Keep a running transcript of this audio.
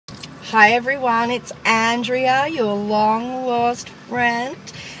Hi everyone, it's Andrea, your long lost friend.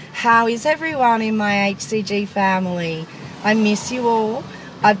 How is everyone in my HCG family? I miss you all.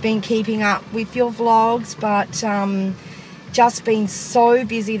 I've been keeping up with your vlogs, but just been so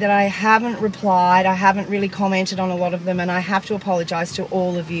busy that I haven't replied. I haven't really commented on a lot of them, and I have to apologise to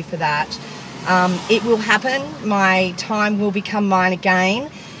all of you for that. It will happen. My time will become mine again.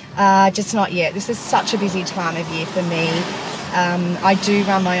 Just not yet. This is such a busy time of year for me. I do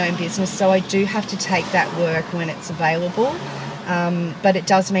run my own business, so I do have to take that work when it's available. But it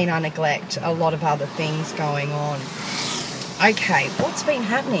does mean I neglect a lot of other things going on. Okay, what's been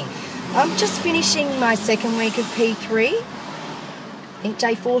happening? I'm just finishing my second week of P3. I think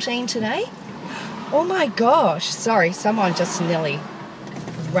day 14 today. Oh my gosh, sorry, someone just nearly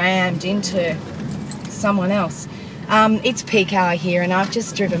rammed into someone else. It's peak hour here, and I've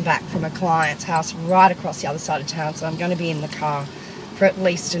just driven back from a client's house right across the other side of town, so I'm going to be in the car for at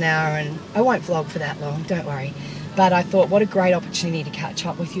least an hour, and I won't vlog for that long, don't worry. But I thought, what a great opportunity to catch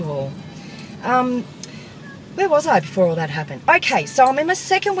up with you all. Where was I before all that happened? Okay, so I'm in my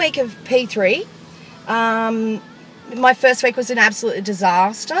second week of P3. My first week was an absolute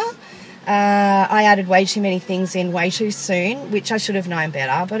disaster. I added way too many things in way too soon, which I should have known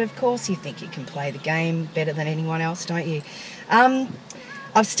better, but of course you think you can play the game better than anyone else, don't you?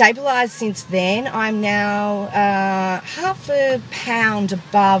 I've stabilised since then. I'm now half a pound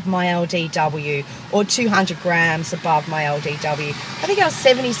above my LDW, or 200 grams above my LDW. I think I was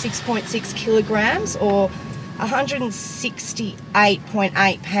 76.6 kilograms, or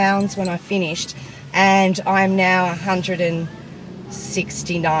 168.8 pounds when I finished, and I'm now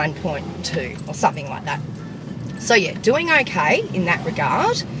 169.2 or something like that. So yeah, doing okay in that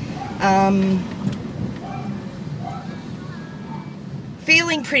regard.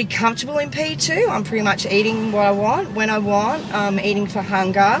 Feeling pretty comfortable in P2. I'm pretty much eating what I want, when I want. Eating for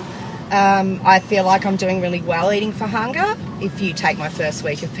hunger. I feel like I'm doing really well eating for hunger, if you take my first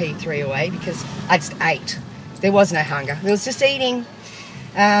week of P3 away, because I just ate. There was no hunger. There was just eating.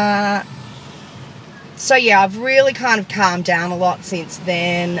 So yeah, I've really kind of calmed down a lot since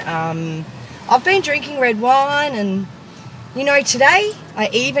then. I've been drinking red wine, and you know, today I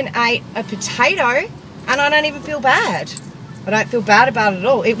even ate a potato, and I don't even feel bad. I don't feel bad about it at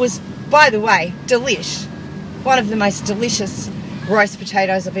all. It was, by the way, delish. One of the most delicious roast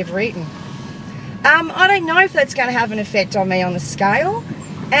potatoes I've ever eaten. I don't know if that's going to have an effect on me on the scale,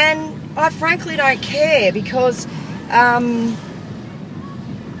 and I frankly don't care, because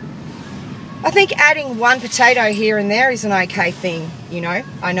I think adding one potato here and there is an okay thing, you know.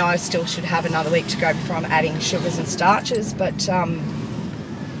 I know I still should have another week to go before I'm adding sugars and starches, but I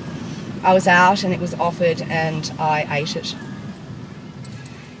was out and it was offered and I ate it.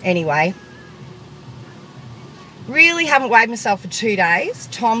 Anyway, really haven't weighed myself for 2 days.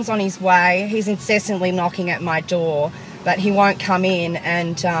 Tom's on his way. He's incessantly knocking at my door, but he won't come in,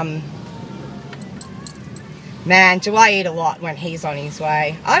 and man, do I eat a lot when he's on his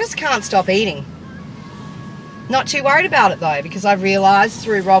way. I just can't stop eating. Not too worried about it though, because I've realised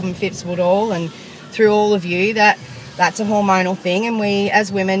through Robin Fitzwoodall and through all of you that that's a hormonal thing, and we as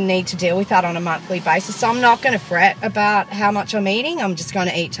women need to deal with that on a monthly basis. So I'm not going to fret about how much I'm eating. I'm just going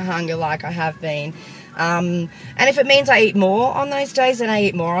to eat to hunger like I have been. And if it means I eat more on those days, then I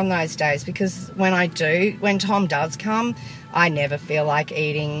eat more on those days, because when Tom does come, I never feel like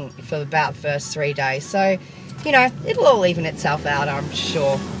eating for about the first 3 days. So, you know, it'll all even itself out, I'm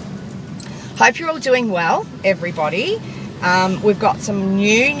sure. Hope you're all doing well, everybody. We've got some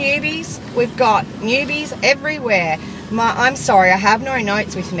new newbies. We've got newbies everywhere. I'm sorry, I have no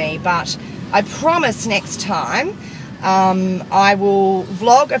notes with me, but I promise next time I will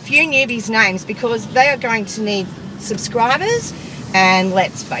vlog a few newbies' names, because they are going to need subscribers. And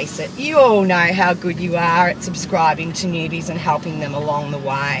let's face it, you all know how good you are at subscribing to newbies and helping them along the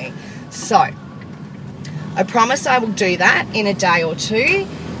way. So I promise I will do that in a day or two.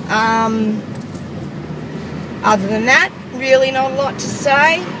 Other than that, really not a lot to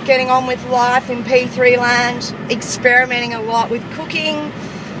say. Getting on with life in P3 land, experimenting a lot with cooking.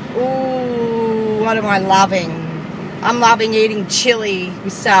 Ooh, what am I loving? I'm loving eating chili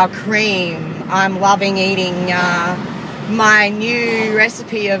with sour cream. I'm loving eating my new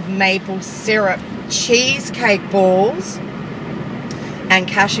recipe of maple syrup cheesecake balls and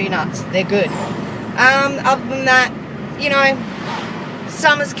cashew nuts. They're good. Other than that, you know,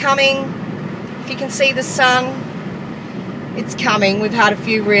 summer's coming. If you can see the sun, it's coming. We've had a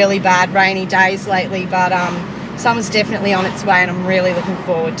few really bad rainy days lately, but summer's definitely on its way, and I'm really looking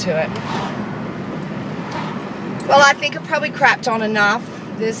forward to it. Well, I think I probably crapped on enough.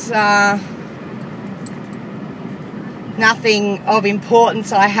 There's nothing of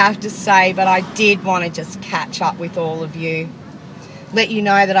importance I have to say, but I did want to just catch up with all of you. Let you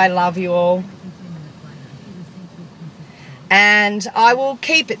know that I love you all. And I will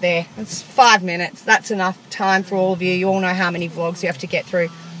keep it there. It's 5 minutes. That's enough time for all of you. You all know how many vlogs you have to get through.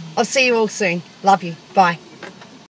 I'll see you all soon. Love you. Bye.